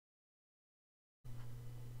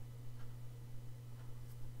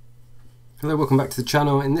Hello, welcome back to the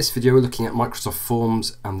channel. In this video we're looking at Microsoft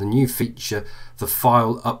Forms and the new feature, the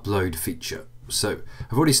file upload feature. So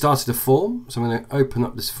I've already started a form, so I'm going to open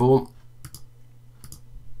up this form.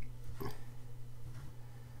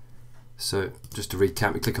 So just to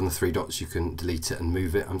recap, you click on the three dots, you can delete it and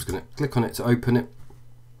move it. I'm just going to click on it to open it.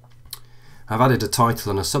 I've added a title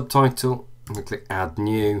and a subtitle. I'm going to click add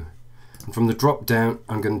new, and from the drop down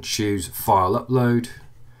I'm going to choose file upload.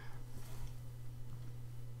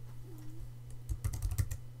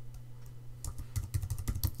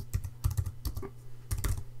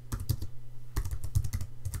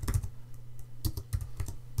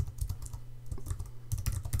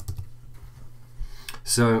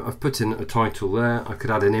 So I've put in a title there. I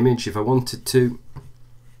could add an image if I wanted to.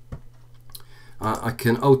 I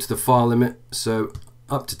can alter the file limit, so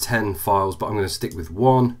up to 10 files, but I'm going to stick with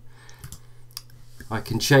 1. I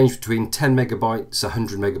can change between 10 megabytes,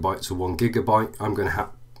 100 megabytes or 1 gigabyte. I'm going to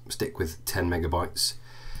stick with 10 megabytes.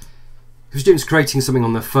 If a student's creating something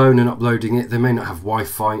on their phone and uploading it, they may not have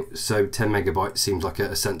Wi-Fi, so 10 megabytes seems like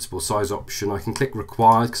a sensible size option. I can click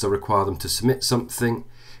required because I require them to submit something.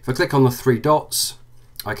 If I click on the three dots,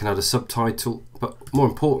 I can add a subtitle, but more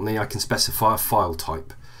importantly I can specify a file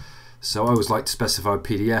type. So I always like to specify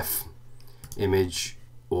PDF, image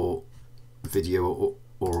or video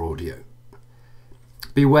or audio.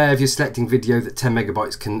 Be aware if you're selecting video that 10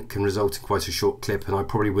 megabytes can result in quite a short clip, and I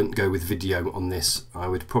probably wouldn't go with video on this. I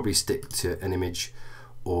would probably stick to an image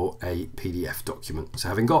or a PDF document. So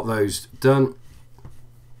having got those done,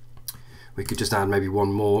 we could just add maybe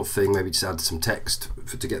one more thing, maybe just add some text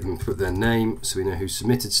to get them to put their name so we know who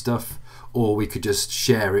submitted stuff, or we could just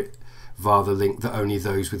share it via the link that only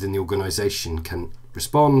those within the organisation can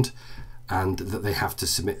respond and that they have to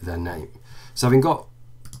submit their name. So having got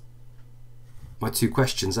my 2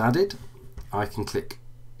 questions added, I can click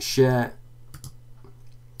share,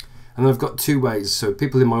 and then I've got 2 ways. So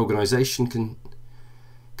people in my organisation can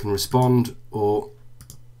respond, or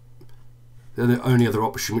the only other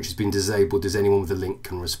option which has been disabled is anyone with a link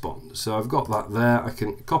can respond. So I've got that there. I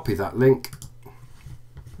can copy that link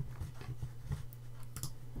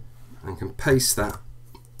and can paste that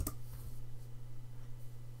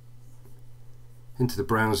into the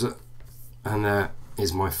browser, and there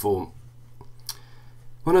is my form.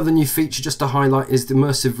 One other new feature just to highlight is the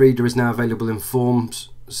immersive reader is now available in Forms,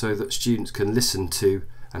 so that students can listen to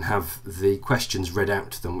and have the questions read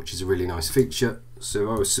out to them, which is a really nice feature. So if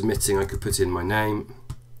I was submitting, I could put in my name.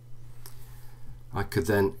 I could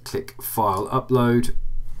then click file upload,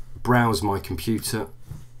 browse my computer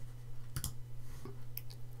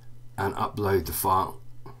and upload the file.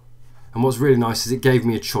 And what's really nice is it gave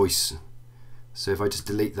me a choice. So if I just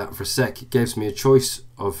delete that for a sec, it gives me a choice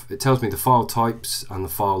of, it tells me the file types and the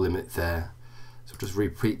file limit there. So just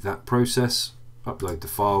repeat that process, upload the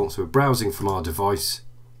file. So we're browsing from our device,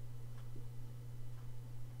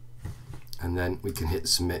 and then we can hit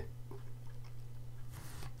submit.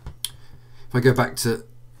 If I go back to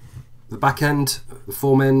the back end, the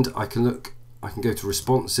form end, I can go to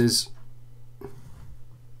responses,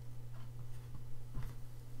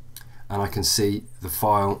 and I can see the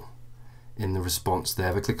file in the response there.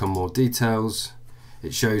 If I click on more details,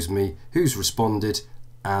 it shows me who's responded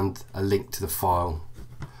and a link to the file.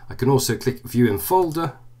 I can also click view in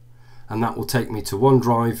folder, and that will take me to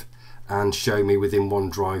OneDrive and show me within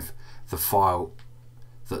OneDrive the file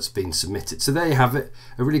that's been submitted. So there you have it,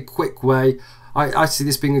 a really quick way. I see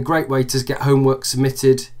this being a great way to get homework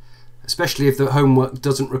submitted, especially if the homework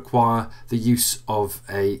doesn't require the use of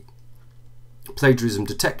a plagiarism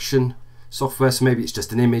detection software. So maybe it's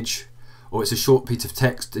just an image or it's a short piece of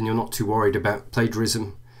text and you're not too worried about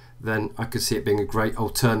plagiarism. Then I could see it being a great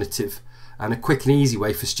alternative and a quick and easy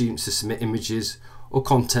way for students to submit images or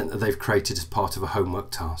content that they've created as part of a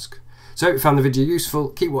homework task. So I hope you found the video useful.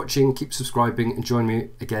 Keep watching, keep subscribing, and join me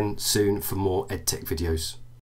again soon for more EdTech videos.